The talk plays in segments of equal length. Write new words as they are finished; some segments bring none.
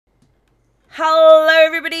Hello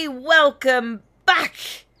everybody, welcome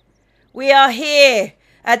back! We are here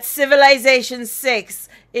at Civilization VI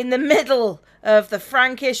in the middle of the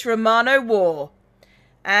Frankish-Romano War.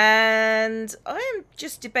 And I am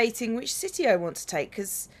just debating which city I want to take,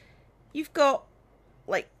 because you've got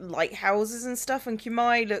like lighthouses and stuff, and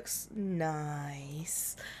Kumai looks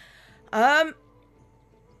nice. I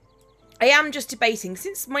am just debating,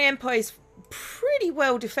 since my empire is pretty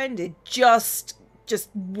well defended, just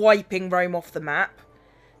wiping Rome off the map.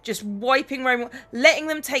 Just wiping Rome, letting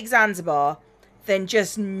them take Zanzibar, then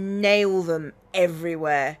just nail them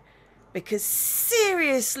everywhere. Because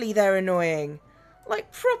seriously, they're annoying.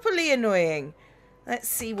 Like, properly annoying. Let's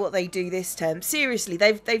see what they do this term. Seriously,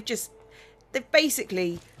 they've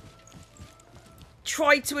basically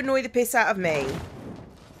tried to annoy the piss out of me.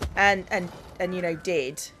 And you know,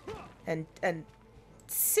 did. And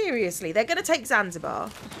seriously, they're going to take Zanzibar.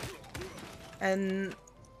 And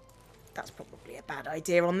that's probably a bad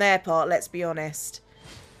idea on their part, let's be honest.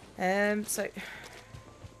 So,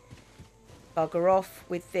 bugger off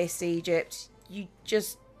with this, Egypt. You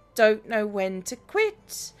just don't know when to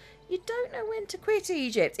quit. You don't know when to quit,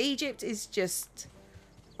 Egypt. Egypt is just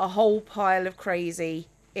a whole pile of crazy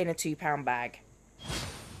in a £2 bag.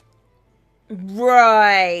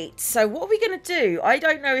 Right. So what are we going to do? I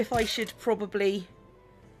don't know if I should probably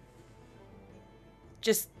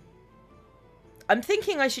just... I'm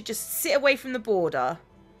thinking I should just sit away from the border,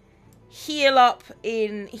 heal up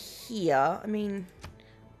in here. I mean,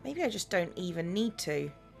 maybe I just don't even need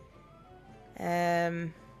to.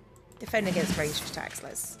 Defend against ranged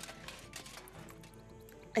attacks.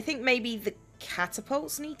 I think maybe the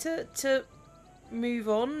catapults need to move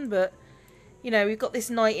on, but you know, we've got this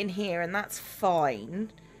knight in here, and that's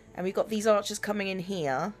fine. And we've got these archers coming in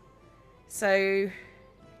here, so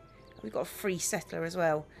we've got a free settler as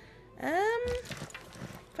well.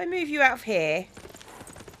 If I move you out of here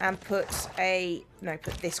and put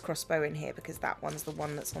this crossbow in here, because that one's the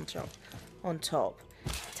one that's on top.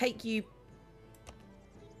 Take you.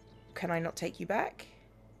 Can I not take you back?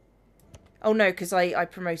 Oh no, because I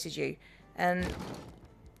promoted you. And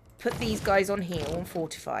put these guys on heal and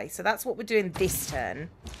fortify. So that's what we're doing this turn.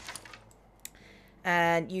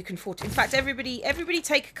 And you can fortify. In fact, everybody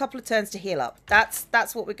take a couple of turns to heal up.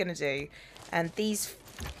 That's what we're going to do. And these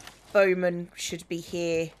bowmen should be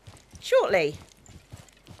here shortly.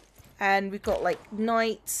 And we've got like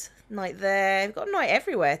knight there. We've got a knight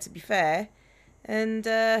everywhere, to be fair. And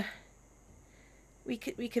we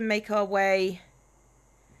can make our way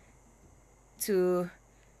to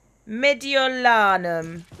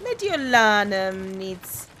Mediolanum. Mediolanum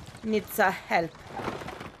needs our help.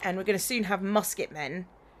 And we're going to soon have musket men.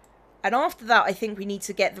 And after that, I think we need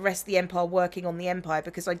to get the rest of the empire working on the empire,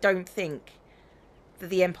 because I don't think that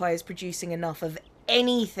the empire is producing enough of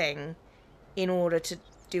anything in order to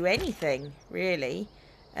do anything, really.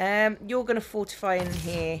 You're going to fortify in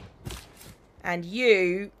here. And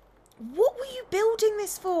you... What were you building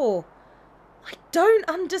this for? I don't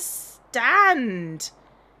understand.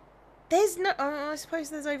 There's no... Oh, I suppose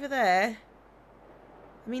there's over there.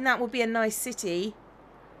 I mean, that would be a nice city.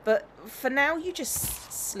 But for now, you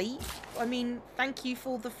just sleep. I mean, thank you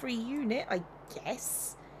for the free unit, I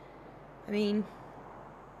guess. I mean...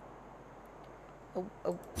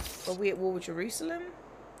 Are we at war with Jerusalem?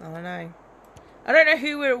 I don't know. I don't know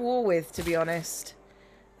who we're at war with, to be honest.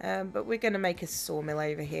 But we're going to make a sawmill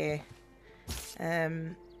over here.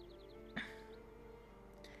 Yeah,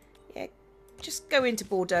 just go into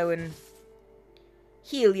Bordeaux and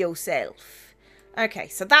heal yourself. Okay,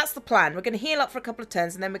 so that's the plan. We're going to heal up for a couple of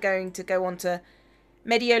turns, and then we're going to go on to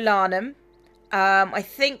Mediolanum. I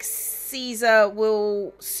think Caesar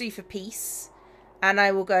will sue for peace, and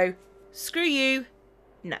I will go... Screw you.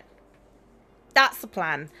 No. That's the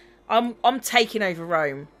plan. I'm taking over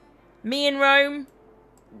Rome. Me and Rome,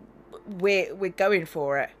 we're going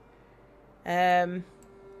for it.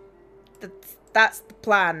 That's the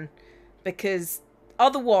plan, because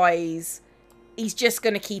otherwise he's just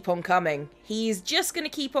going to keep on coming. He is just going to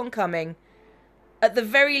keep on coming. At the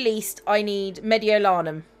very least, I need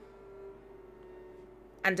Mediolanum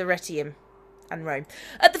and Arretium and Rome.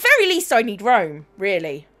 At the very least, I need Rome,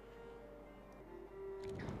 really.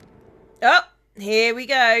 Oh, here we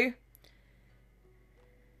go.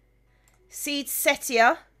 Seed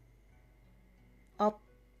Setia. I'll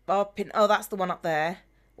pin. Oh, that's the one up there.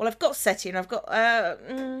 Well, I've got Setia and I've got...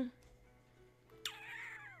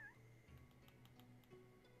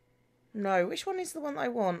 No, which one is the one that I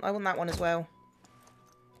want? I want that one as well.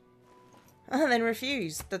 And then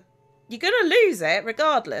refuse. You're going to lose it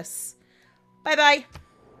regardless. Bye-bye.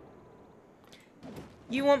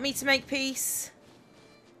 You want me to make peace?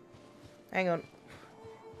 Hang on.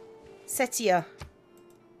 Setia.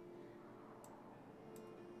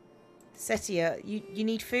 Setia, you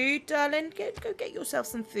need food, darling? Go get yourself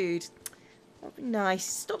some food. That'd be nice.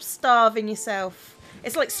 Stop starving yourself.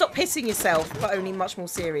 It's like stop hitting yourself, but only much more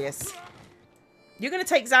serious. You're going to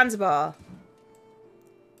take Zanzibar.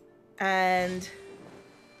 And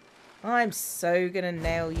I'm so going to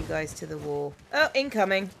nail you guys to the wall. Oh,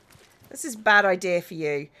 incoming. This is a bad idea for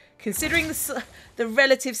you. Considering the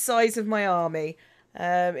relative size of my army,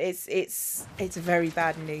 it's very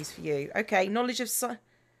bad news for you. Okay, knowledge of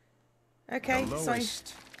okay, the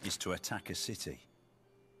lowest is to attack a city.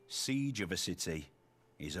 Siege of a city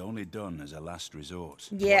is only done as a last resort.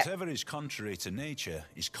 Yeah. Whatever is contrary to nature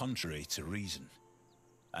is contrary to reason.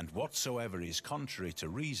 And whatsoever is contrary to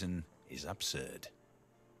reason is absurd.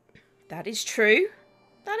 That is true.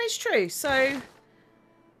 That is true. So,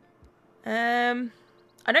 I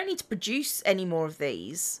don't need to produce any more of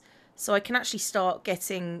these. So I can actually start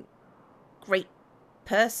getting great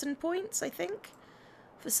person points, I think,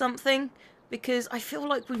 for something. Because I feel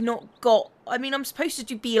like we've not got... I mean, I'm supposed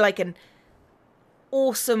to be like an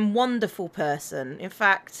awesome, wonderful person. In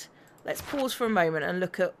fact, let's pause for a moment and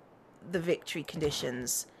look at the victory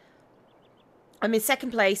conditions. I'm in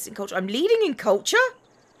second place in culture. I'm leading in culture?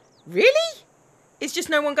 Really? It's just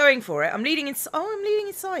no one going for it. I'm leading in... Oh, I'm leading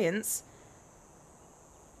in science.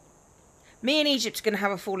 Me and Egypt are going to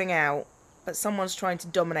have a falling out. But someone's trying to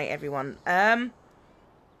dominate everyone.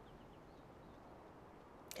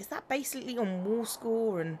 Is that basically on war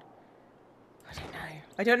score? And I don't know.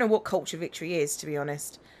 I don't know what culture victory is, to be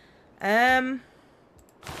honest.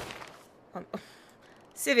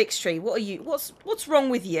 Civics tree, what are you? What's wrong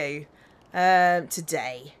with you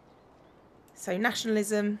today? So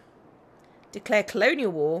nationalism, declare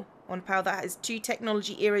colonial war on a power that has 2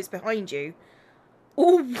 technology eras behind you.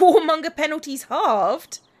 All warmonger penalties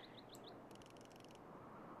halved.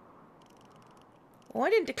 Well, I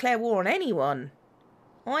didn't declare war on anyone.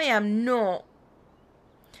 I am not.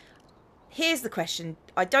 Here's the question.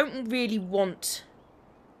 I don't really want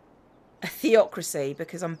a theocracy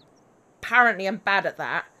because apparently I'm bad at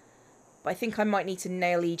that. But I think I might need to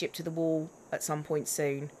nail Egypt to the wall at some point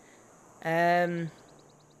soon. I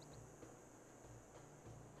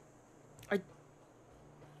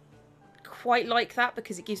quite like that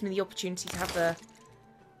because it gives me the opportunity to have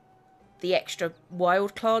the extra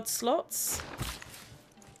wild card slots.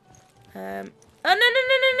 Oh, no.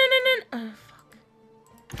 Oh, fuck.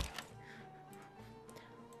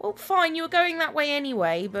 Well, fine, you were going that way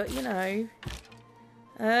anyway, but, you know.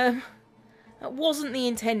 That wasn't the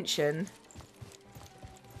intention.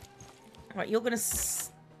 Right, you're going to...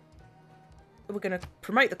 We're going to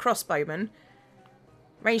promote the crossbowman.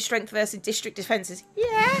 Range strength versus district defences.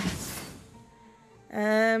 Yeah!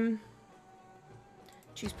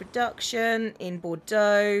 Choose production in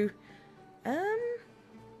Bordeaux.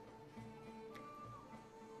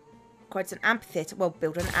 Quite an amphitheatre. Well,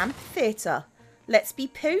 build an amphitheatre. Let's be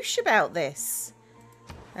poosh about this.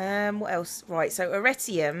 What else? Right, so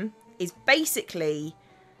Arretium is basically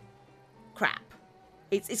crap.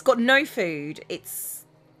 It's got no food. It's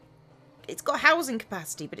got housing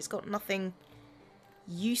capacity, but it's got nothing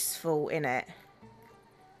useful in it.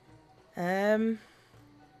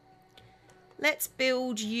 Let's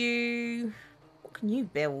build you... What can you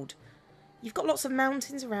build? You've got lots of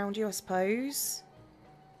mountains around you, I suppose.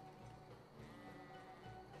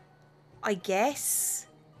 I guess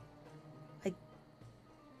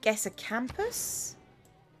a campus?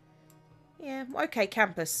 Yeah, okay,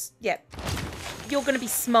 campus. Yep. You're going to be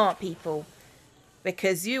smart people.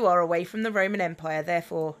 Because you are away from the Roman Empire,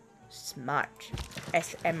 therefore smart.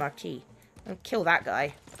 SMRT. I'll kill that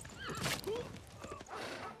guy.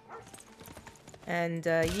 And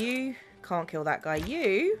you can't kill that guy.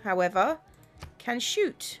 You, however, can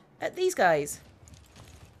shoot at these guys.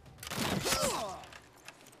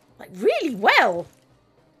 Like, really well.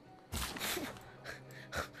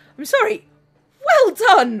 I'm sorry. Well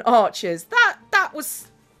done, archers. That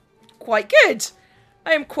was quite good.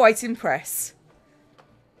 I am quite impressed.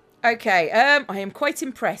 Okay, I am quite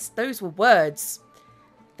impressed. Those were words.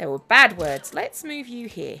 They were bad words. Let's move you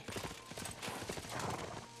here.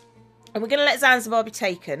 And we're going to let Zanzibar be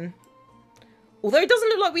taken. Although it doesn't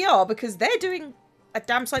look like we are, because they're doing a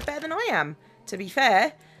damn sight better than I am, to be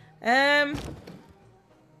fair. I'm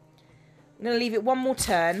going to leave it one more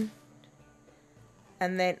turn.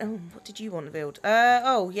 And then... Oh, what did you want to build?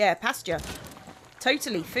 Oh, yeah, pasture.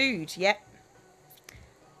 Totally, food, yep.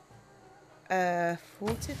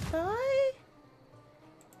 Fortify?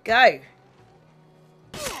 Go.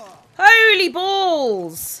 Holy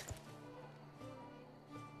balls!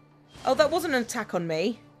 Oh, that wasn't an attack on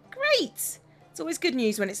me. Great! It's always good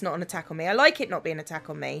news when it's not an attack on me. I like it not being an attack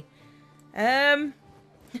on me. That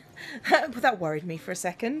worried me for a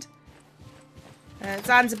second.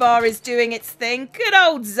 Zanzibar is doing its thing. Good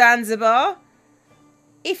old Zanzibar.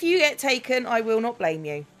 If you get taken, I will not blame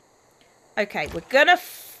you. Okay, we're gonna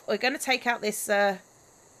take out this.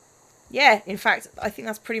 Yeah, in fact, I think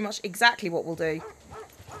that's pretty much exactly what we'll do.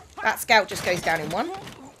 That scout just goes down in one.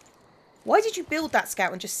 Why did you build that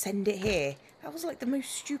scout and just send it here? That was like the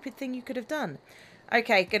most stupid thing you could have done.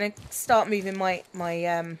 Okay, gonna start moving my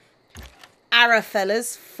Ara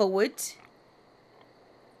fellas forward.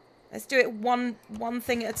 Let's do it one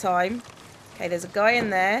thing at a time. Okay, there's a guy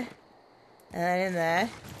in there. And then in there.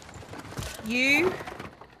 You.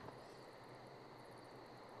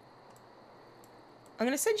 I'm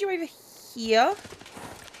going to send you over here.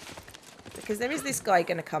 Because there is this guy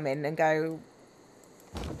going to come in and go...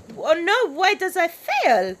 Oh no, why does I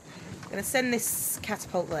fail? I'm going to send this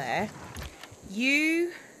catapult there.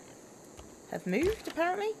 You have moved,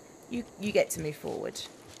 apparently. You get to move forward.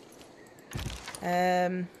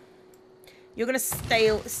 You're going to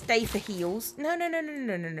stay for heals.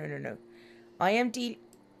 No. I am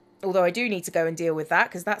although I do need to go and deal with that,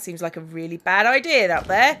 because that seems like a really bad idea up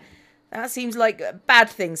there. That seems like bad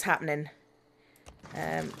things happening.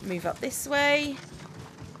 Move up this way.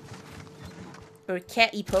 Or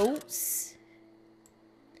catty bolts.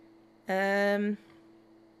 No,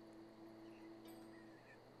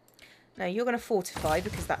 you're going to fortify,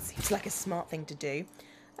 because that seems like a smart thing to do.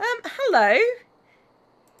 Hello.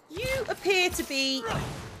 You appear to be,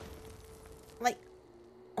 like,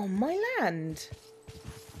 on my land.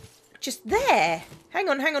 Just there. Hang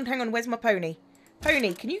on. Where's my pony?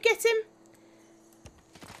 Pony, can you get him?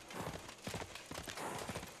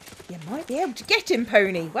 You might be able to get him,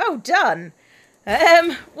 Pony. Well done.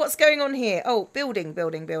 What's going on here? Oh, building.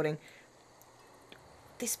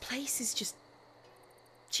 This place is just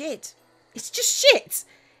shit. It's just shit.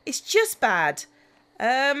 It's just bad.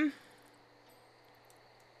 I'm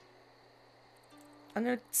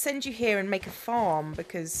going to send you here and make a farm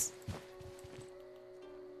because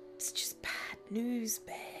it's just bad news,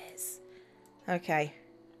 bears. Okay.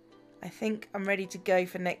 I think I'm ready to go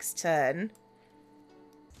for next turn.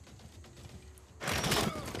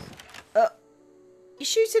 You're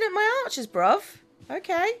shooting at my archers, bruv.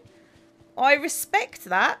 Okay. I respect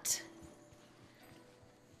that.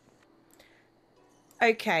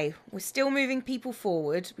 Okay. We're still moving people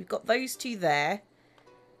forward. We've got those two there.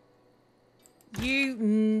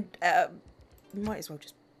 You might as well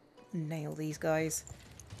just nail these guys.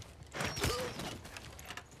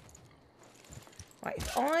 Right,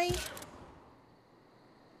 if I...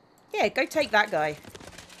 Yeah, go take that guy.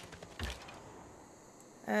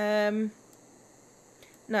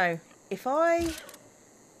 No, if I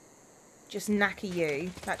just knacker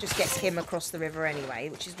you, that just gets him across the river anyway,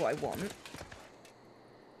 which is what I want.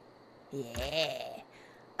 Yeah.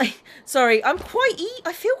 Sorry, I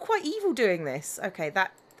feel quite evil doing this. Okay,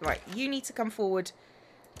 right, you need to come forward.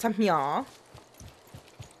 Tamya.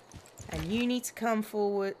 And you need to come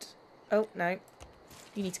forward. Oh, no.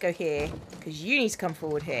 You need to go here. Because you need to come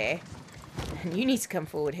forward here. And you need to come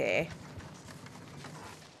forward here.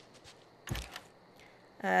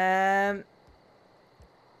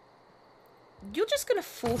 You're just going to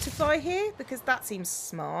fortify here. Because that seems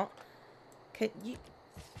smart. Can you...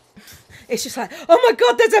 It's just like, oh my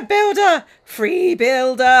god, there's a builder! Free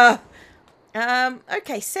builder!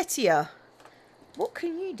 Okay, Setia. What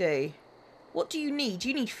can you do? What do you need?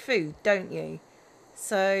 You need food, don't you?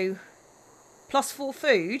 So, +4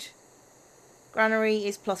 food. Granary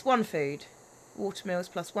is +1 food. Watermill is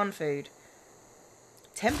 +1 food.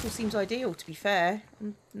 Temple seems ideal, to be fair.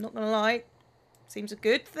 I'm not going to lie. Seems a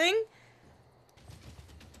good thing.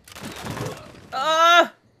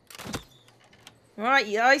 Ah! Right,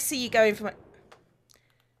 yeah, I see you going for my...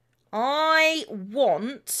 I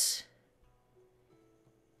want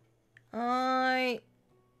a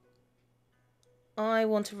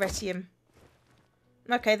Retium.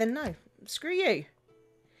 Okay, then no. Screw you.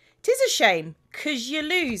 It is a shame, because you're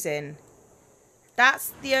losing.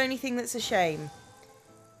 That's the only thing that's a shame.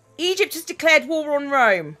 Egypt has declared war on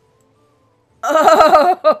Rome.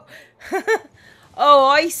 Oh! Oh,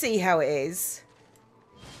 I see how it is.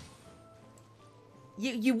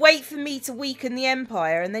 You wait for me to weaken the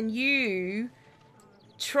empire, and then you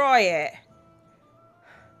try it.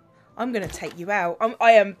 I'm gonna take you out.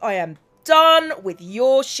 I am done with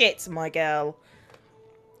your shit, my girl.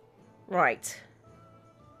 Right.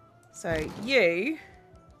 So you.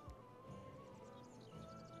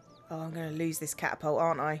 Oh, I'm gonna lose this catapult,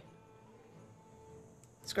 aren't I?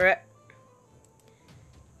 Screw it.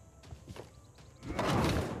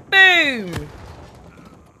 Boom! Boom!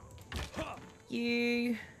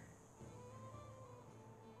 You...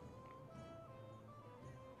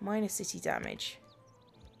 Minor city damage.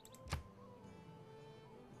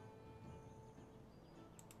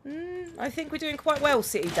 I think we're doing quite well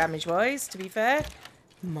city damage-wise, to be fair.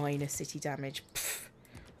 Minor city damage. Pfft.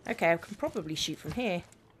 Okay, I can probably shoot from here.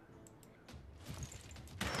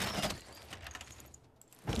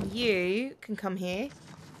 You can come here.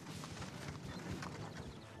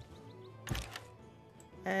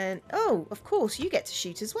 And, oh, of course, you get to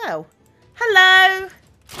shoot as well. Hello!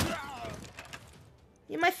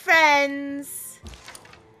 You're my friends.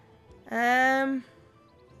 Can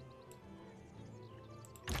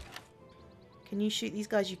you shoot these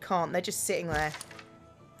guys? You can't. They're just sitting there.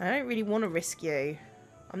 I don't really want to risk you.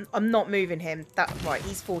 I'm not moving him. That's right.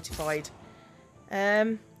 He's fortified.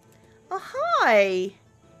 Oh, hi.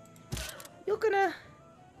 You're gonna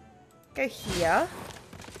go here.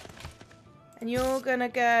 And you're gonna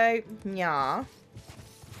go... Yeah.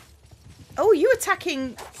 Oh, you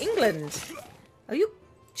attacking England. Oh, you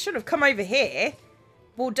should have come over here.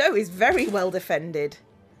 Bordeaux is very well defended.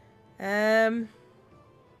 And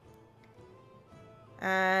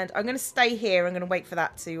I'm going to stay here. I'm going to wait for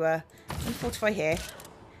that to fortify here.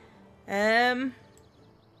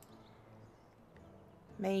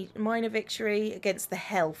 Minor victory against the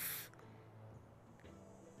health.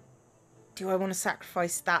 Do I want to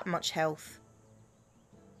sacrifice that much health?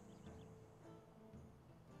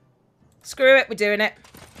 Screw it, we're doing it.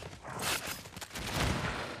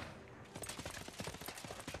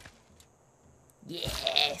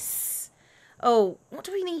 Yes. Oh, what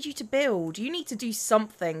do we need you to build? You need to do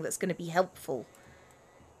something that's going to be helpful.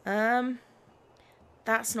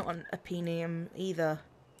 That's not an opinium either.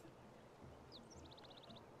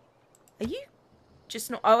 Are you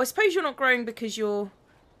just not... Oh, I suppose you're not growing because you're...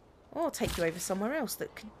 Oh, I'll take you over somewhere else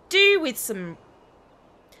that could do with some...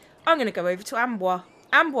 I'm going to go over to Amboise.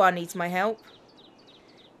 Amboise needs my help.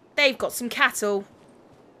 They've got some cattle.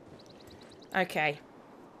 Okay.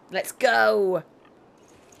 Let's go.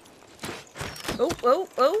 Oh, oh,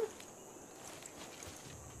 oh.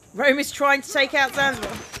 Rome is trying to take out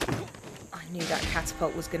Zanzibar. I knew that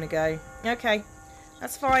catapult was going to go. Okay.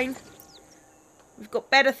 That's fine. We've got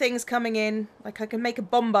better things coming in. Like I can make a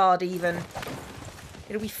bombard even.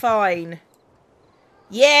 It'll be fine.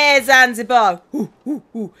 Yeah, Zanzibar. Ooh, ooh,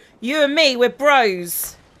 ooh. You and me, we're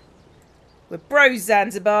bros. We're bros,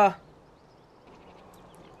 Zanzibar.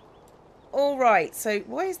 Alright, so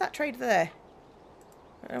why is that trader there?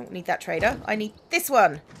 I don't need that trader. I need this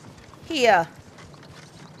one. Here.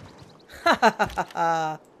 Ha ha ha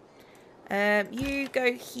ha. You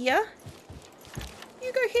go here.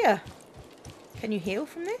 You go here. Can you heal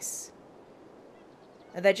from this?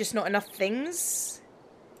 Are there just not enough things?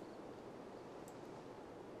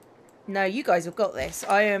 No, you guys have got this.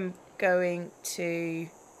 I am going to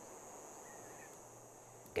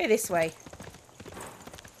go this way.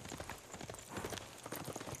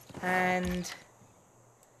 And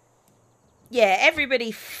yeah,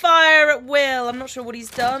 everybody fire at Will. I'm not sure what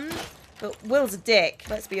he's done, but Will's a dick.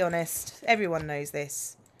 Let's be honest. Everyone knows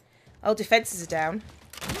this. Oh, defences are down.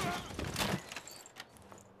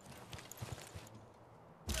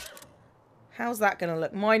 How's that going to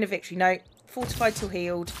look? Minor victory. No. Fortified till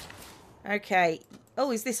healed. Okay.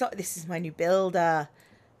 Oh, is this... This is my new builder.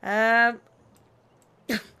 There's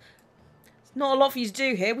not a lot for you to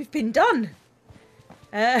do here. We've been done.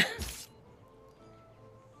 Is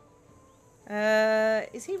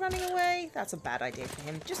he running away? That's a bad idea for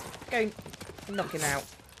him. Just go knock him out.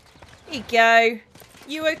 Here you go.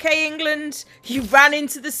 You okay, England? You ran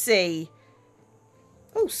into the sea.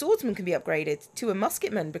 Oh, swordsman can be upgraded to a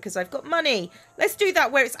musketman because I've got money. Let's do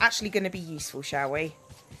that where it's actually going to be useful, shall we?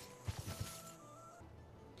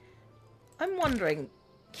 I'm wondering,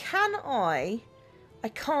 can I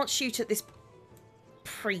can't shoot at this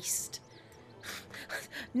priest.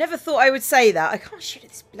 Never thought I would say that. I can't shoot at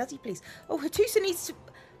this bloody priest. Oh, Hattusa needs to...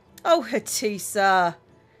 Oh, Hattusa.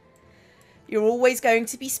 You're always going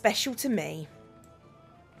to be special to me.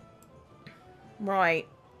 Right.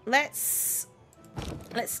 Let's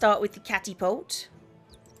start with the catapult.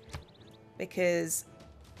 Because...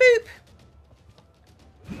 Boop.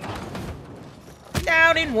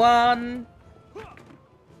 Down in one.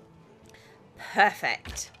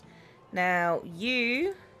 Perfect. Now,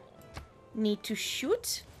 you need to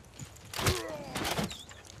shoot.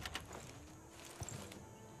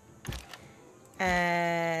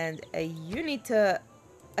 And you need to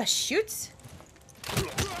shoot.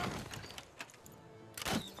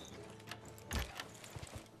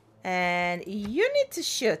 And you need to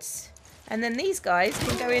shoot. And then these guys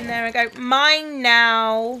can go in there and go, mine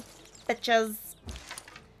now, bitches.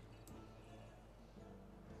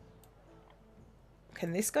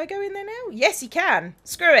 Can this guy go in there now? Yes, he can.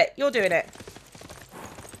 Screw it. You're doing it.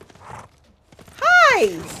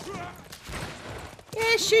 Hi!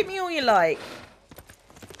 Yeah, shoot me all you like.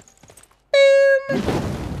 Boom!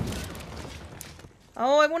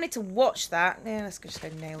 Oh, I wanted to watch that. Yeah, let's just go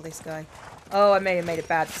nail this guy. Oh, I may have made a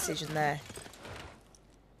bad decision there.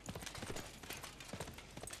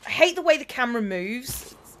 I hate the way the camera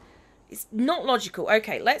moves. It's not logical.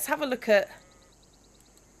 Okay, let's have a look at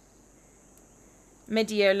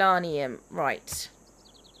Mediolanium. Right.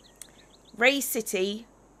 Raise city.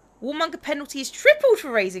 Warmonger penalty is tripled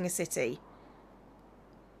for raising a city.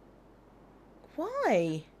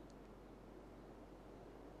 Why?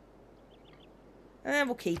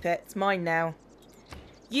 We'll keep it. It's mine now.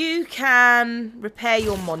 You can repair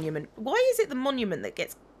your monument. Why is it the monument that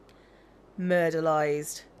gets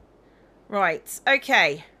murderized? Right.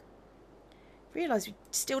 Okay. Realise we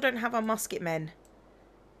still don't have our musket men.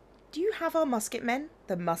 Do you have our musket men?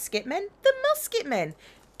 The musket men? The musket men!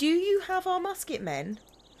 Do you have our musket men?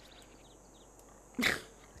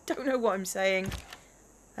 Don't know what I'm saying.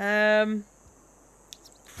 It's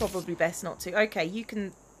probably best not to. Okay, you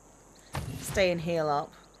can stay and heal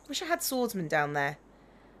up. Wish I had swordsmen down there.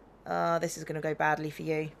 This is going to go badly for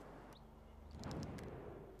you.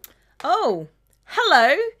 Oh,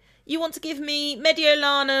 hello. You want to give me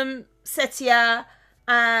Mediolanum, Setia,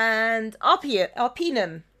 and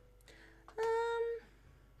Arpinum.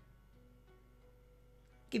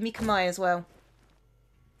 Give me Kamai as well.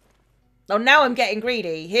 Oh, now I'm getting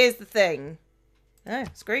greedy. Here's the thing. Oh,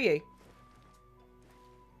 screw you.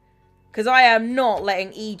 Because I am not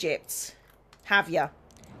letting Egypt have ya.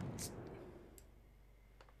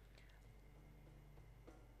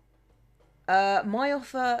 My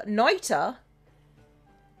offer... Niter?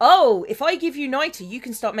 Oh, if I give you Niter, you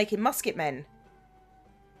can start making musket men.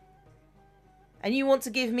 And you want to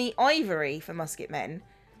give me ivory for musket men.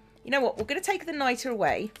 You know what? We're going to take the Niter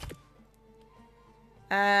away.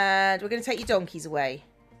 And we're going to take your donkeys away.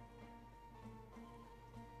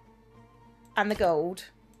 And the gold.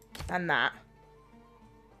 And that.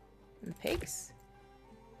 And the pigs.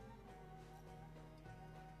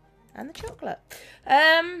 And the chocolate.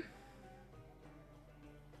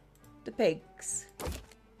 The pigs.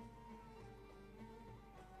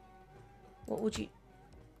 What would you...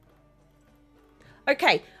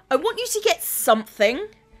 Okay, I want you to get something,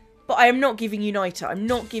 but I am not giving you Niter. I'm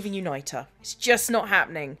not giving you Niter. It's just not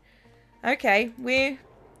happening. Okay, we're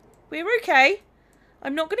okay.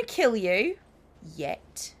 I'm not going to kill you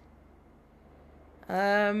yet.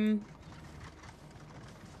 I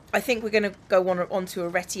think we're going to go on to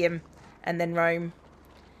Arretium and then Rome.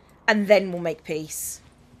 And then we'll make peace.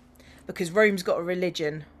 Because Rome's got a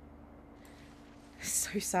religion. It's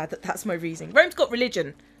so sad that that's my reasoning. Rome's got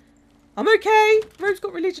religion. I'm okay. Rome's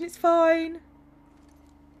got religion. It's fine.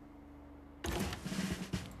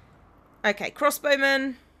 Okay,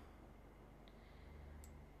 crossbowmen.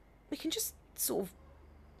 We can just sort of...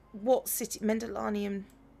 What city? Mediolanum.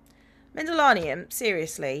 Mediolanum,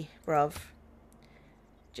 seriously, bruv.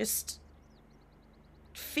 Just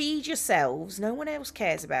feed yourselves. No one else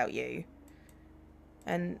cares about you.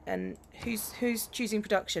 And who's choosing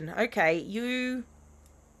production? Okay, you...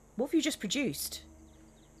 What have you just produced?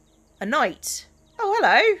 A knight. Oh,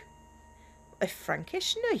 hello. A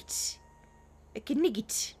Frankish knight. A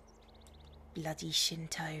Gnigit. Bloody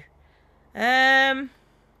Shinto. Right.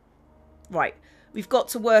 We've got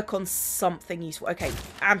to work on something useful. Okay,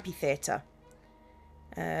 amphitheatre.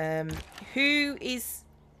 Who is...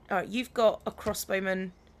 Alright, you've got a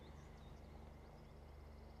crossbowman.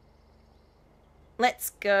 Let's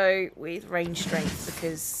go with range strength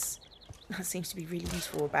because that seems to be really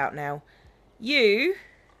useful about now. You're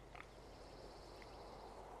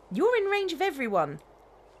in range of everyone.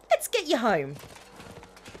 Let's get you home.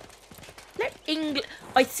 Let England...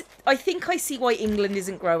 I think I see why England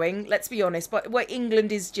isn't growing. Let's be honest. But why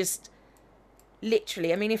England is just...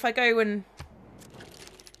 Literally. I mean, if I go and...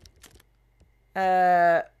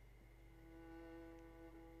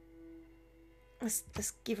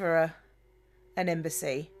 Let's give her an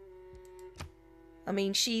embassy. I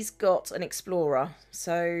mean, she's got an explorer.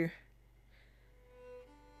 So...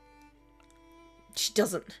 She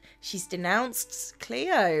doesn't... She's denounced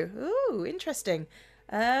Cleo. Ooh, interesting.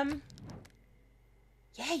 Yeah,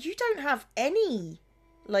 you don't have any,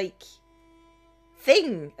 like,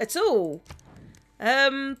 thing at all.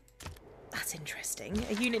 That's interesting.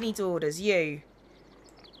 A unit needs orders. You.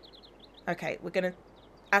 Okay, we're going to...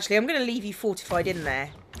 Actually, I'm going to leave you fortified in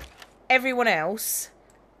there. Everyone else,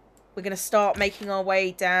 we're going to start making our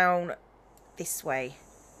way down this way.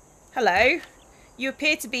 Hello. You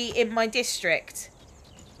appear to be in my district.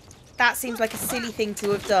 That seems like a silly thing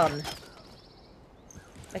to have done.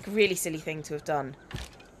 Like a really silly thing to have done.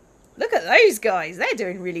 Look at those guys. They're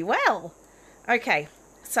doing really well. Okay.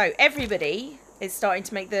 So everybody is starting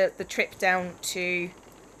to make the trip down to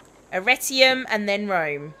Arretium and then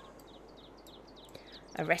Rome.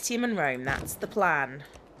 Arretium and Rome. That's the plan.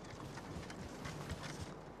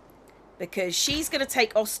 Because she's going to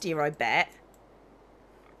take Ostia, I bet.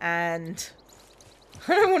 And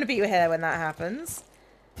I don't want to be here when that happens.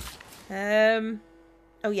 Oh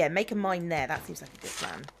yeah, make a mine there. That seems like a good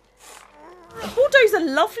plan. Bordeaux's a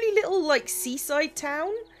lovely little, like, seaside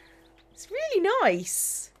town. It's really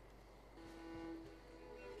nice.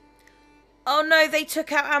 Oh no, they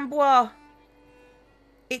took out Amboise.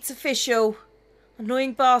 It's official.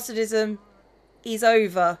 Annoying bastardism is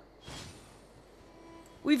over.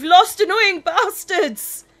 We've lost annoying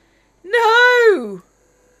bastards! No!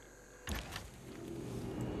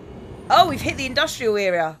 Oh, we've hit the industrial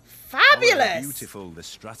area. Fabulous! However beautiful the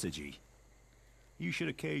strategy, you should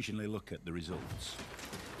occasionally look at the results.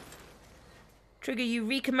 Trigger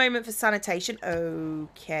Eureka moment for sanitation.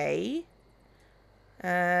 Okay.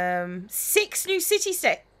 6 new city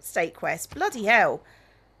state quests. Bloody hell.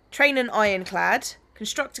 Train an ironclad.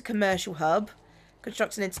 Construct a commercial hub.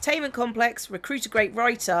 Construct an entertainment complex. Recruit a great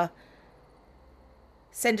writer.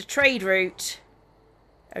 Send a trade route.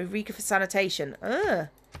 Eureka for sanitation.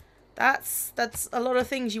 That's a lot of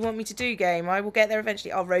things you want me to do, game. I will get there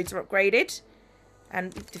eventually. Our roads are upgraded.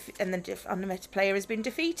 And then unlimited player has been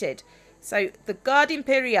defeated. So, the Guard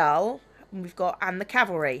Imperial, we've got, and the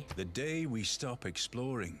Cavalry. The day we stop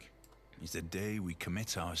exploring is the day we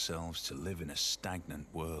commit ourselves to live in a stagnant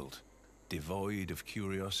world, devoid of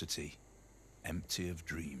curiosity, empty of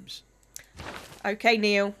dreams. Okay,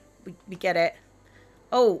 Neil. We get it.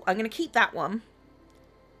 Oh, I'm going to keep that one.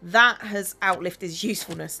 That has outlived its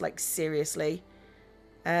usefulness, like, seriously.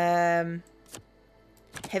 Heavy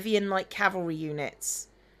and light cavalry units.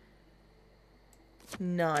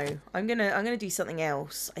 No. I'm gonna do something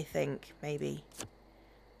else, I think, maybe.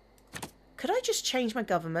 Could I just change my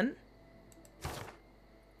government?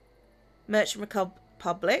 Merchant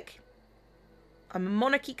Republic. I'm a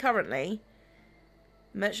monarchy currently.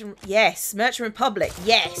 Yes, Merchant Republic.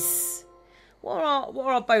 Yes. What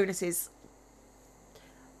are our bonuses?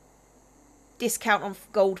 Discount on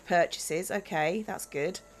gold purchases. Okay, that's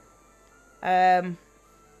good. 1%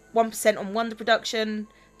 on wonder production,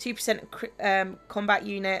 2% combat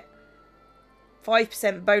unit,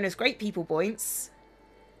 5% bonus great people points,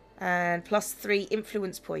 and +3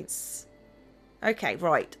 influence points. Okay,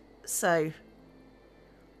 right. So,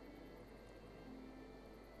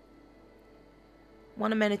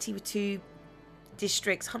 1 amenity with 2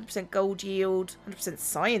 districts, 100% gold yield, 100%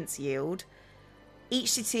 science yield. Each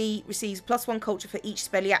city receives +1 culture for each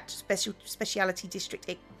speciality district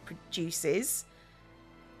it produces.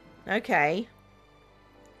 Okay.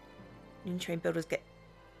 New train builders get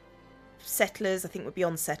settlers. I think we're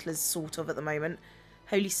beyond settlers, sort of, at the moment.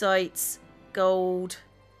 Holy sites, gold,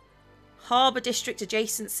 harbour district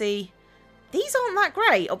adjacency. These aren't that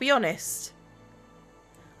great, I'll be honest.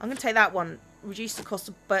 I'm going to take that one. Reduce the cost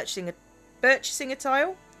of purchasing a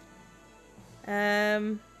tile.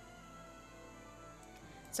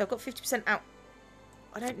 So I've got 50% out.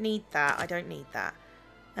 I don't need that. I don't need that.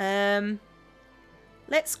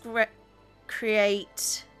 Let's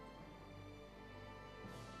create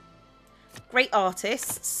great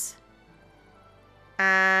artists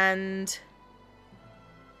and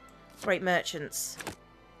great merchants.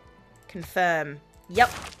 Confirm.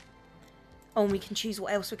 Yep. Oh, and we can choose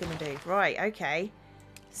what else we're going to do. Right, okay.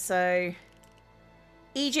 So,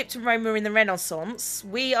 Egypt and Rome are in the Renaissance.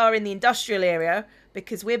 We are in the industrial area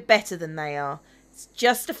because we're better than they are. It's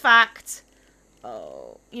just a fact.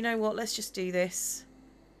 Oh, you know what? Let's just do this.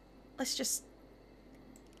 Let's just...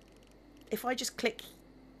 If I just click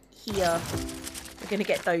here, we're going to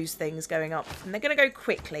get those things going up. And they're going to go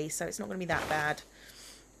quickly, so it's not going to be that bad.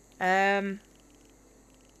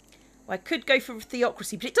 Well, I could go for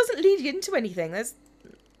theocracy, but it doesn't lead into anything. There's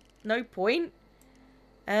no point.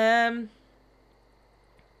 Opera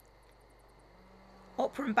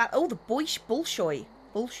and battle. Oh, the Bolshoi.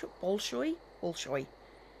 Bolshoi.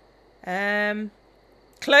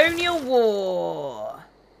 Colonial War.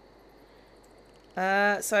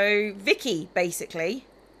 So, Vicky, basically.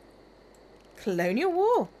 Colonial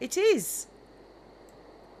War. It is.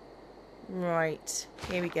 Right.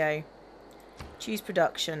 Here we go. Choose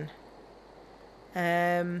production.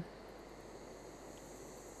 Yeah,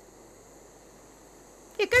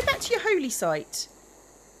 go back to your holy site.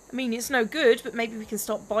 I mean, it's no good, but maybe we can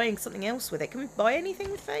start buying something else with it. Can we buy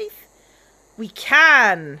anything with faith? We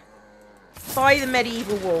can. Buy the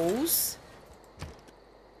medieval walls.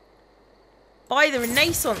 Buy the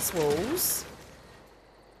Renaissance walls.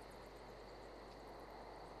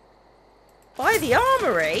 Buy the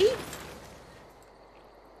armory.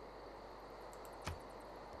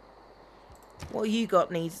 What you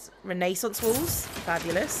got needs Renaissance walls.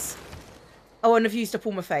 Fabulous. Oh, and I've used up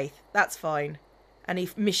all my faith. That's fine. And a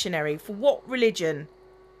missionary. For what religion?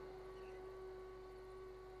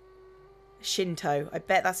 Shinto. I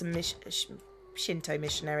bet that's a Shinto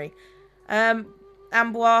missionary.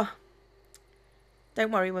 Amboise.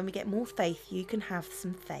 Don't worry, when we get more faith, you can have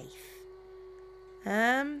some faith.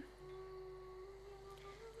 11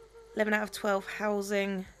 out of 12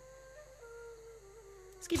 housing.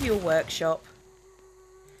 Let's give you a workshop.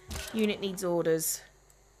 Unit needs orders.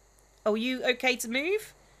 Oh, you okay to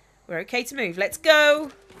move? We're okay to move. Let's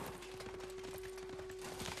go.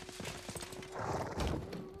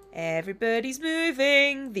 Everybody's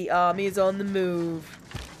moving. The army is on the move.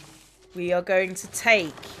 We are going to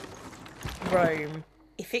take Rome.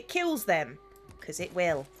 If it kills them. Because it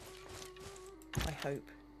will. I hope.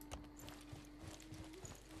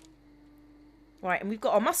 Right, and we've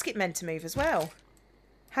got our musket men to move as well.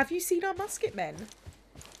 Have you seen our musket men?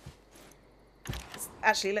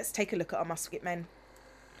 Actually, let's take a look at our musket men.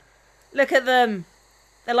 Look at them.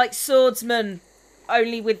 They're like swordsmen,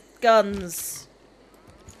 only with guns.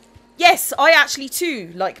 Yes, I actually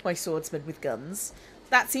too like my swordsmen with guns.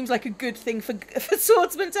 That seems like a good thing for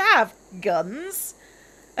swordsmen to have. Guns.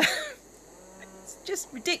 It's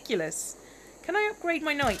just ridiculous. Can I upgrade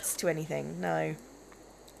my knights to anything? No.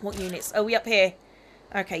 What units? Oh, we up here.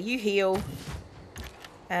 Okay, you heal.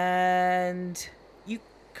 And you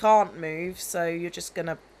can't move, so you're just going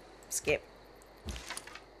to skip.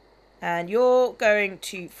 And you're going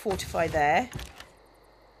to fortify there.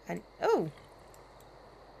 And, oh.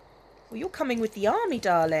 Well, you're coming with the army,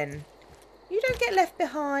 darling. You don't get left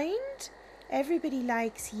behind. Everybody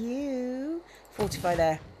likes you. Fortify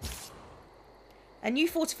there. And you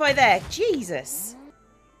fortify there. Jesus.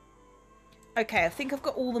 Okay, I think I've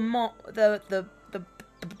got all the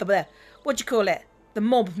what do you call it? The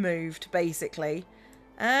mob moved, basically.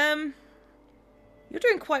 You're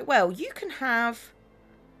doing quite well. You can have,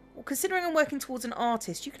 well, considering I'm working towards an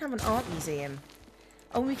artist, you can have an art museum.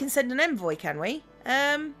 Oh, we can send an envoy, can we?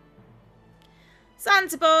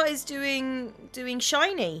 Zanzibar is doing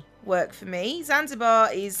shiny work for me.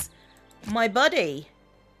 Zanzibar is my buddy.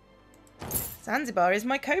 Zanzibar is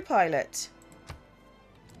my co-pilot.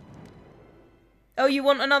 Oh, you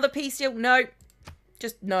want another peace deal? No.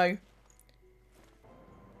 Just no.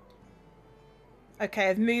 Okay,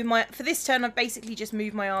 I've moved my... For this turn, I've basically just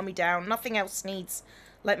moved my army down. Nothing else needs,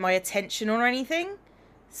 like, my attention or anything.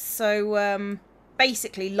 So,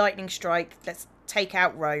 basically, lightning strike. Let's take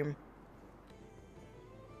out Rome.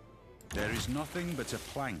 There is nothing but a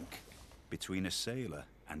plank between a sailor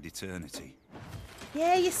and eternity.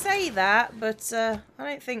 Yeah, you say that, but I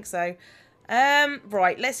don't think so.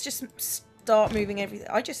 Right, let's just start moving everything.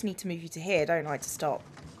 I just need to move you to here, don't I, to start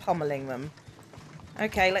pummeling them.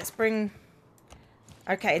 Okay, let's bring...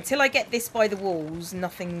 Okay, until I get this by the walls,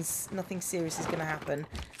 nothing serious is going to happen.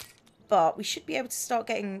 But we should be able to start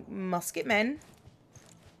getting musket men.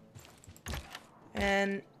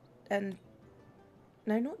 And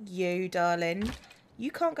no, not you, darling. You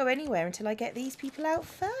can't go anywhere until I get these people out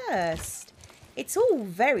first. It's all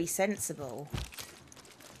very sensible.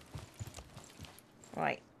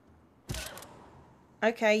 Right.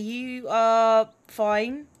 Okay, you are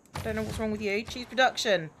fine. Don't know what's wrong with you. Choose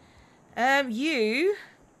production. You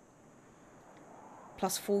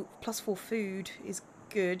plus four food is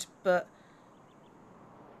good, but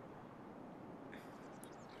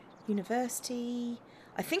university.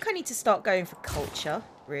 I think I need to start going for culture,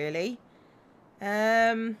 really.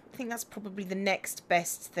 I think that's probably the next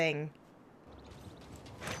best thing.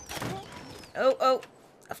 Oh,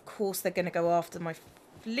 of course they're going to go after my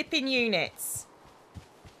flipping units.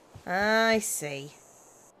 I see.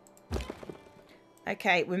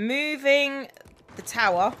 Okay, we're moving the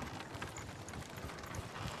tower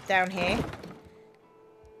down here.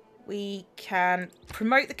 We can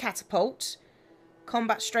promote the catapult.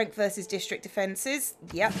 Combat strength versus district defences.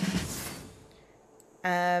 Yep.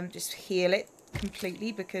 Just heal it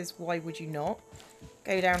completely, because why would you not?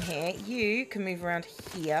 Go down here. You can move around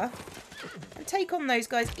here and take on those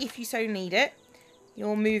guys if you so need it.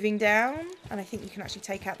 You're moving down, and I think you can actually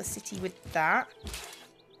take out the city with that.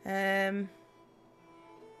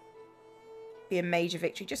 Be a major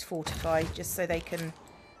victory. Just fortify, just so they can...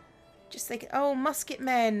 Oh, musket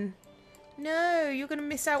men. No, you're going to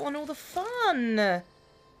miss out on all the fun.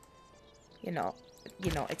 You're not.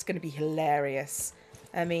 You're not. It's going to be hilarious.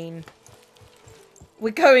 I mean, we're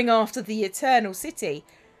going after the Eternal City.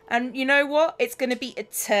 And you know what? It's going to be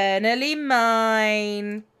eternally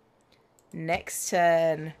mine. Next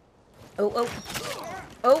turn. Oh, oh.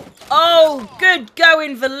 Oh, oh, good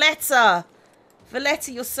going, Valletta.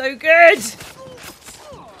 Valletta, you're so good.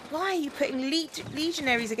 Why are you putting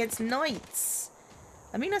legionaries against knights?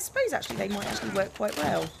 I mean, I suppose actually they might actually work quite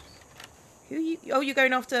well. Who are you? Oh, you're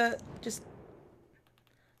going after just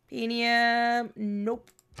Penia.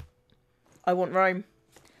 Nope. I want Rome.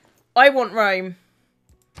 I want Rome.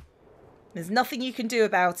 There's nothing you can do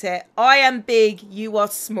about it. I am big. You are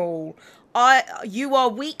small. You are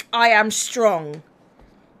weak. I am strong.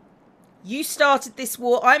 You started this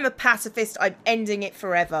war. I'm a pacifist. I'm ending it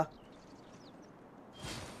forever.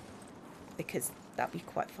 Because that'd be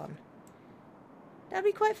quite fun. That'd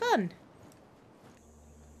be quite fun.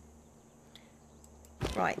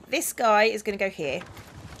 Right, this guy is going to go here.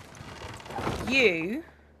 You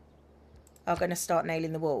are going to start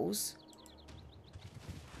nailing the walls.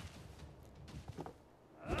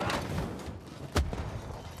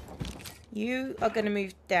 You are going to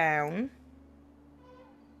move down.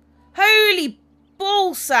 Holy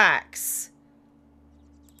ball sacks!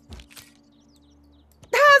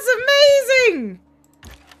 That's amazing!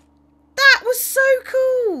 That was so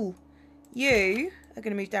cool! You are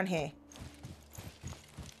going to move down here.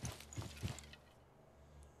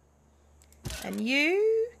 And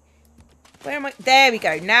you... Where am I? There we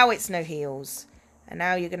go. Now it's no heals. And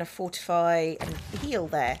now you're going to fortify and heal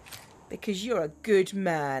there. Because you're a good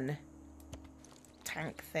man.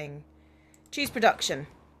 Tank thing. Choose production.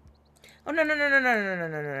 Oh, no, no, no, no, no, no, no,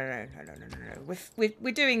 no, no, no, no, no, no, no, no.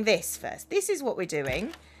 We're doing this first. This is what we're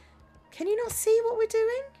doing. Can you not see what we're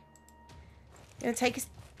doing? Gonna take us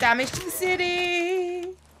damage to the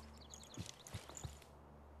city.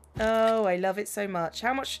 Oh, I love it so much.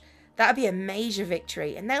 How much? That'd be a major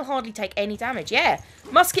victory. And they'll hardly take any damage. Yeah.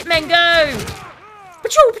 Musket men go.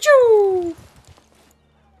 Patrol, patrol.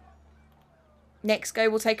 Next go,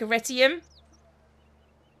 we'll take Arretium.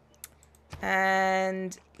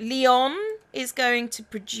 And Leon is going to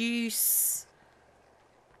produce...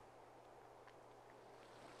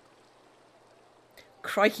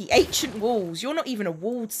 Crikey, ancient walls. You're not even a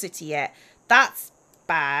walled city yet. That's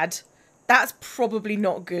bad. That's probably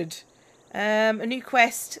not good. A new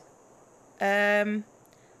quest. Oh,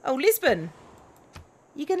 Lisbon.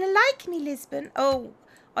 You're going to like me, Lisbon. Oh,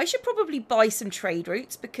 I should probably buy some trade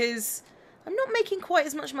routes because I'm not making quite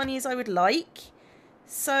as much money as I would like.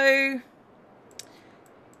 So...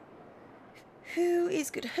 Who is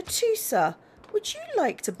good? Hattusa, would you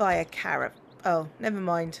like to buy a carrot? Oh, never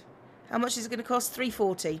mind. How much is it going to cost?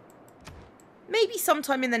 340. Maybe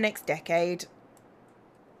sometime in the next decade.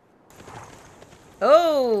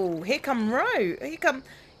 Oh, here come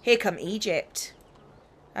Here come Egypt.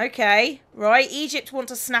 Okay, right. Egypt want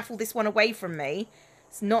to snaffle this one away from me.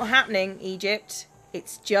 It's not happening, Egypt.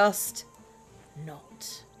 It's just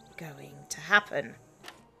not going to happen.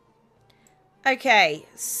 Okay,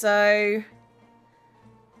 so...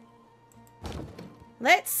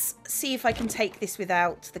 Let's see if I can take this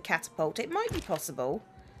without the catapult. It might be possible.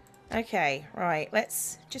 Okay, right.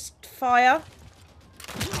 Let's just fire.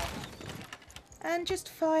 And just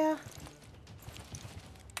fire.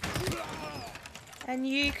 And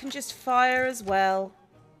you can just fire as well.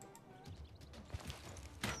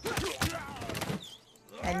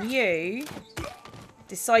 And you...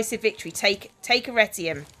 Decisive victory. Take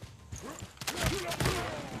Arretium.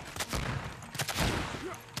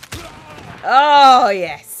 Oh,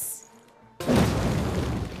 yes.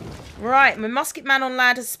 Right, my musket man on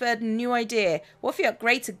land has spurred a new idea. What if you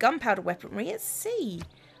upgrade to gunpowder weaponry at sea?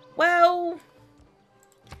 Well,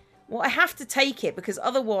 I have to take it because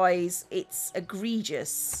otherwise it's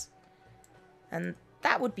egregious. And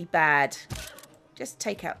that would be bad. Just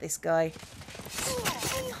take out this guy.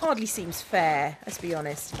 Hardly seems fair, let's be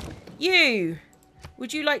honest. You!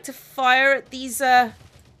 Would you like to fire at these,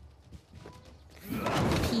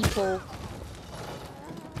 people?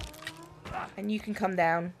 And you can come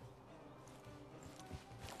down.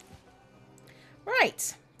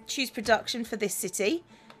 Right. Choose production for this city.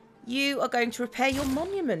 You are going to repair your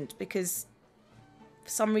monument because for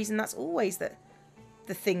some reason that's always the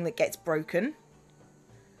thing that gets broken.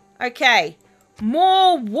 Okay.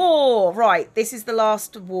 More war. Right. This is the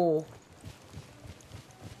last war.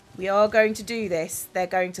 We are going to do this. They're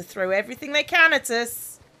going to throw everything they can at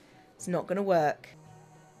us. It's not going to work.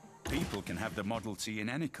 People can have the Model T in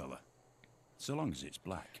any colour. So long as it's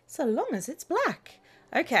black. So long as it's black.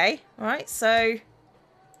 Okay, right, so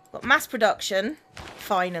Got mass production,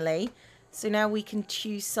 finally. So now we can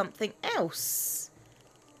choose something else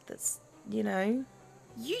that's, you know,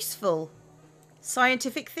 useful.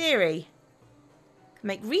 Scientific theory. Can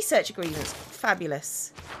make research agreements.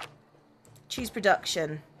 Fabulous. Choose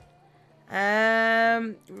production.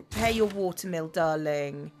 Repair your watermill,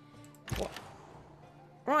 darling. What?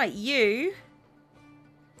 Right, you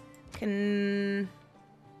can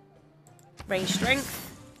range strength.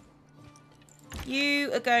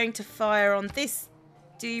 You are going to fire on this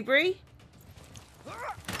debris.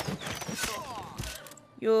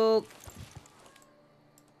 You're...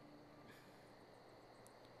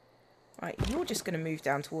 Right, you're just going to move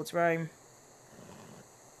down towards Rome.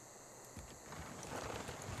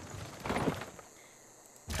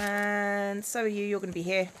 And so are you. You're going to be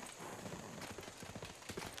here.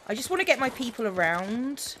 I just want to get my people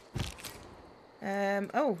around.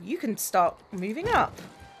 Oh, you can start moving up.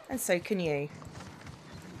 And so can you.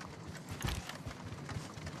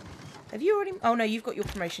 Have you already... Oh, no, you've got your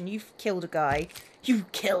promotion. You've killed a guy. You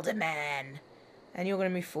killed a man. And you're going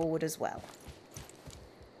to move forward as well.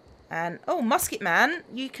 And, oh, musket man.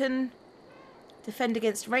 You can defend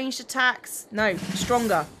against ranged attacks. No,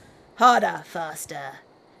 stronger. Harder. Faster.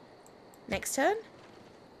 Next turn.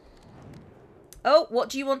 Oh, what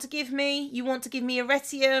do you want to give me? You want to give me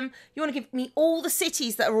Arretium. You want to give me all the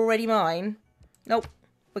cities that are already mine. Nope.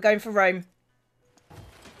 We're going for Rome.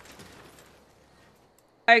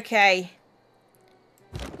 Okay.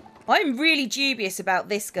 I'm really dubious about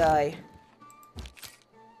this guy.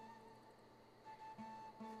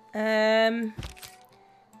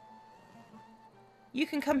 You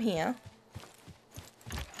can come here.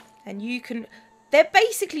 And you can... They're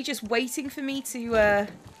basically just waiting for me to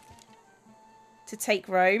take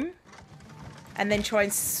Rome. And then try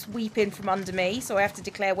and sweep in from under me. So I have to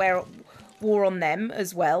declare war on them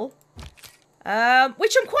as well.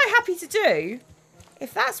 Which I'm quite happy to do.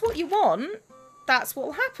 If that's what you want, that's what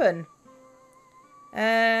will happen.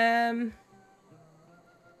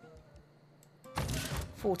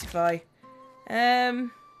 Fortify.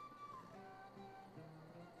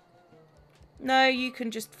 No, you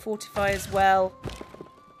can just fortify as well.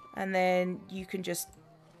 And then you can just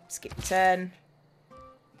skip the turn.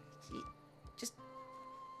 Just...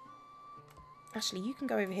 Actually, you can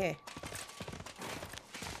go over here.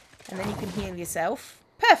 And then you can heal yourself.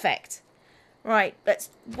 Perfect. Right,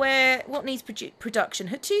 let's... What needs production?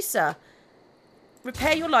 Hattusa.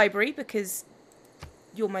 Repair your library because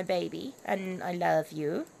you're my baby and I love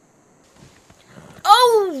you.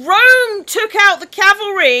 Oh, Rome took out the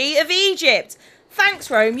cavalry of Egypt.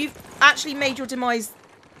 Thanks, Rome. You've actually made your demise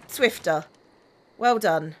swifter. Well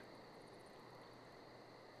done.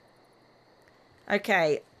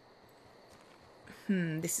 Okay.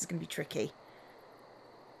 This is going to be tricky.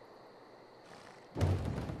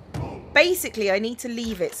 Basically, I need to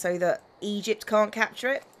leave it so that Egypt can't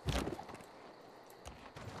capture it.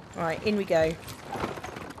 Right, in we go.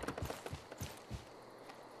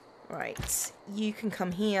 Right, you can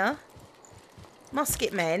come here.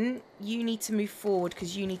 Musket men, you need to move forward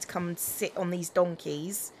because you need to come and sit on these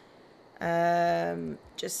donkeys.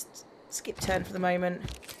 Just skip turn for the moment.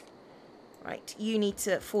 Right, you need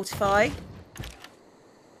to fortify.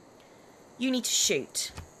 You need to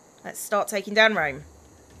shoot. Let's start taking down Rome.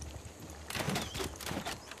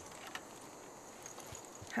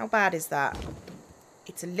 How bad is that?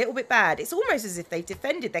 It's a little bit bad. It's almost as if they've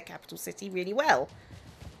defended their capital city really well.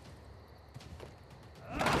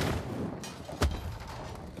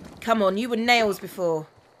 Come on, you were nails before.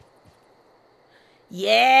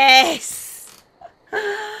 Yes!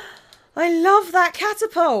 I love that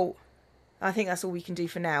catapult. I think that's all we can do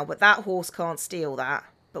for now. But that horse can't steal that.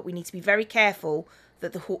 But we need to be very careful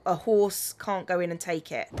that a horse can't go in and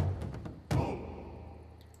take it.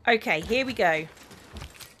 Okay, here we go.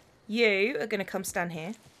 You are going to come stand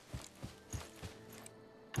here.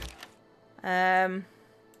 Right,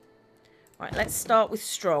 let's start with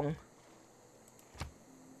strong.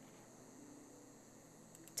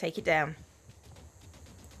 Take it down.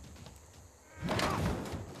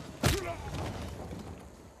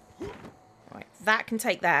 Right, that can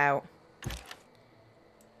take that out.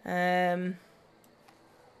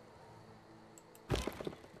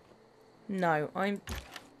 No, I'm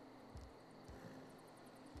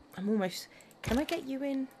almost... Can I get you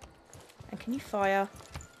in? And can you fire?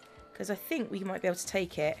 Because I think we might be able to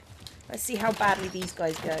take it. Let's see how badly these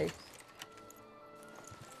guys go.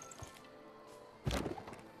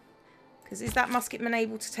 Because is that musketman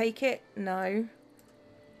able to take it? No.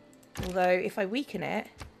 Although, if I weaken it...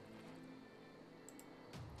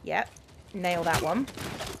 Yep. Nail that one.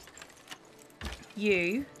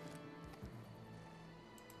 You...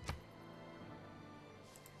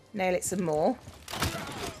 Nail it some more.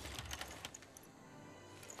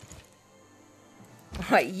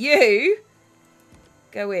 Right, you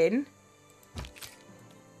go in.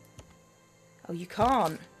 Oh, you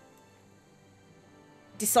can't.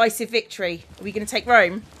 Decisive victory. Are we going to take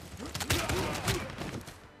Rome?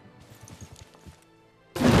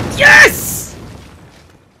 Yes!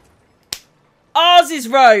 Ours is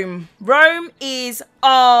Rome. Rome is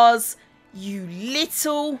ours, you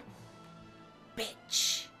little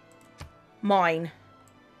bitch. Mine.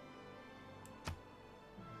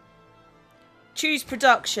 Choose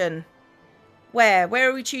production. Where? Where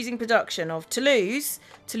are we choosing production of? Toulouse.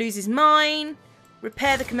 Toulouse is mine.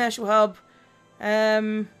 Repair the commercial hub.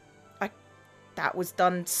 That was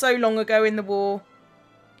done so long ago in the war.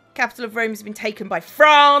 Capital of Rome has been taken by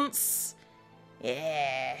France.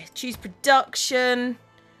 Yeah. Choose production.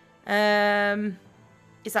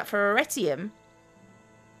 Is that for Arretium?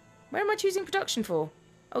 Where am I choosing production for?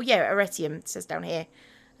 Oh yeah, Arretium. It says down here.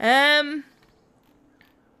 Yeah,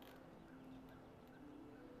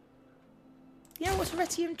 what's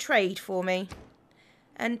Arretium trade for me?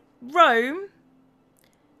 And Rome,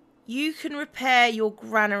 you can repair your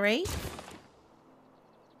granary.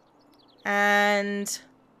 And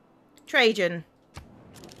Trajan,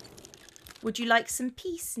 would you like some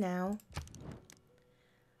peace now?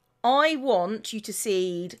 I want you to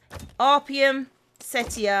cede Arpium,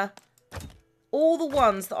 Setia, all the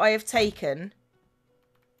ones that I have taken.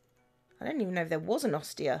 I don't even know if there was an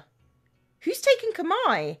Ostia. Who's taken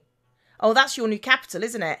Kamai? Oh, that's your new capital,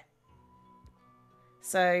 isn't it?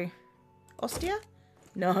 So, Ostia?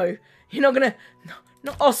 No, you're not gonna... No,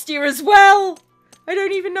 not Ostia as well! I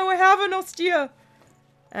don't even know I have an Ostia.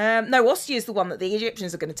 No, Ostia is the one that the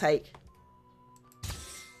Egyptians are going to take.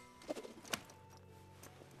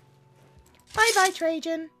 Bye-bye,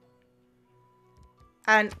 Trajan.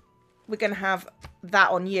 And we're going to have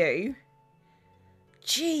that on you.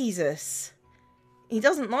 Jesus. He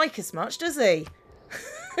doesn't like us much, does he?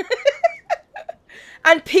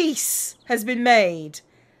 And peace has been made.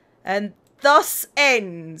 And thus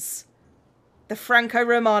ends the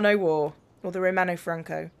Franco-Romano War. Or the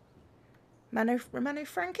Romano-Franco.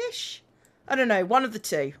 Romano-Frankish? I don't know. One of the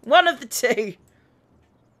two. One of the two.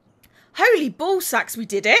 Holy ball sacks, we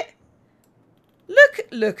did it.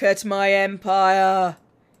 Look at my empire.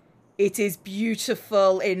 It is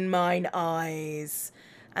beautiful in mine eyes.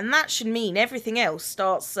 And that should mean everything else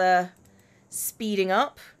starts speeding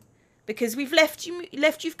up. Because we've left you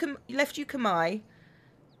Kamai.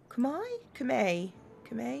 Kamai,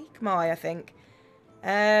 I think.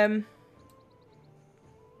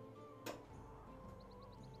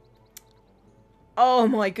 Oh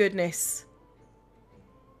my goodness.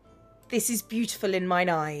 This is beautiful in mine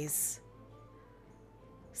eyes.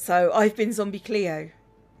 So I've been ZombieCleo.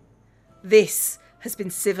 This has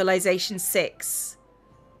been Civilization VI.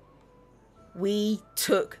 We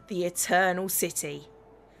took the Eternal City.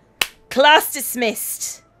 Class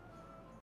dismissed.